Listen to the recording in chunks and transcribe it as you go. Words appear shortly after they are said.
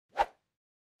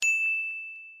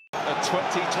a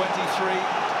 2023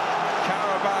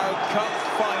 Carabao Cup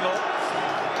final.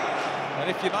 And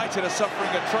if United are suffering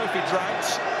a trophy drought,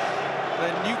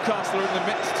 then Newcastle are in the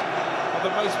midst of the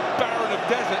most barren of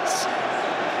deserts.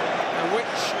 And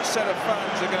which set of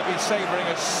fans are going to be savouring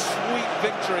a sweet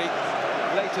victory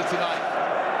later tonight?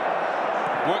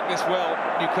 Worked this well,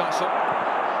 Newcastle.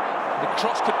 The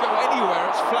cross could go anywhere.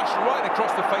 It's flashed right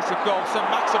across the face of goal. St.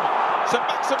 Maximum.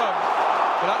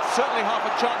 But that's certainly half a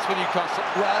chance for Newcastle.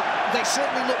 Well, they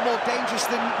certainly look more dangerous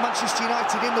than Manchester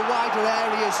United in the wider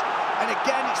areas. And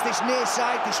again, it's this near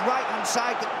side, this right-hand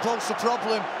side that poses the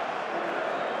problem.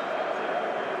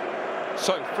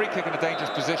 So, free kick in a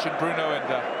dangerous position. Bruno and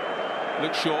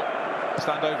Luke Shaw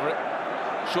stand over it.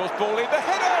 Shaw's ball in. The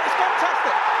header is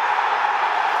fantastic.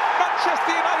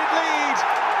 Manchester United lead.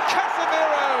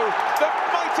 Casemiro, the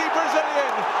mighty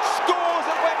Brazilian, scores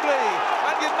at Wembley.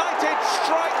 And United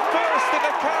strike first in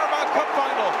the Carabao Cup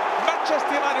final.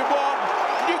 Manchester United 1,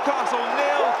 Newcastle 0.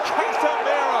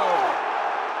 Casemiro.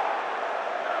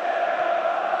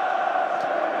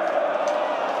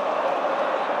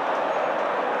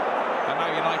 And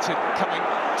now United coming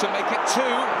to make it 2.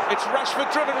 It's Rashford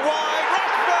driven wide.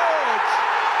 Rashford!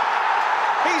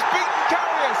 He's beaten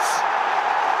Karius.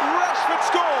 Rashford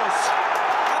scores.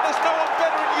 And there's no one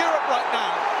better in Europe right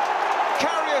now.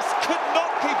 Karius could not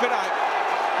keep it out.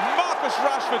 Marcus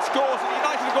Rashford scores, and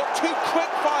United have got 2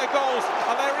 quick-fire goals,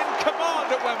 and they're in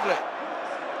command at Wembley.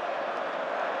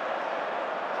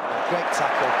 Great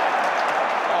tackle.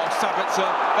 Oh,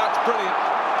 Sabitzer, that's brilliant.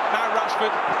 Now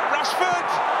Rashford. Rashford!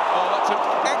 Oh, that's an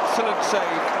excellent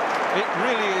save. It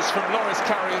really is from Loris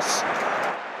Karius.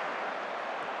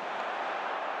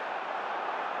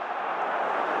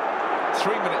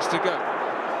 Three minutes to go.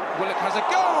 Willock has a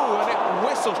go, and it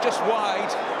whistles just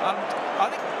wide. And I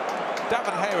think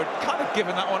Davin Hare had kind of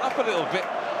given that one up a little bit.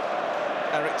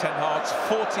 Erik ten Hag's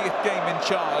 40th game in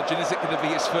charge, and is it going to be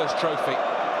his first trophy?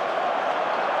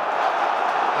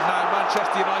 And now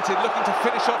Manchester United looking to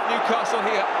finish off Newcastle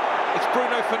here. It's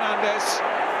Bruno Fernandes.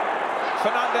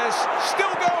 Fernandes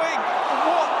still going.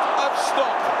 What a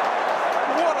stop!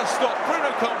 What a stop!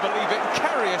 Bruno can't believe it.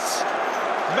 Karius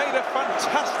made a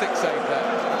fantastic save there.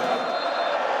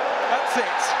 That's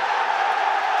it.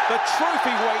 The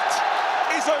trophy wait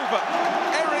is over.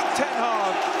 Erik ten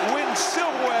Hag wins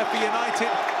silverware for United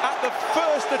at the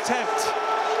first attempt.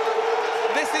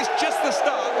 This is just the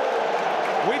start.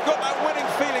 We've got that winning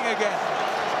feeling again.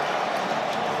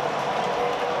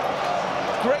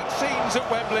 Great scenes at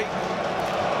Wembley.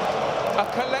 A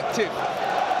collective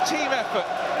team effort.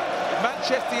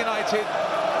 Manchester United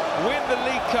win the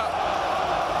League Cup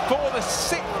for the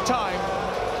 6th time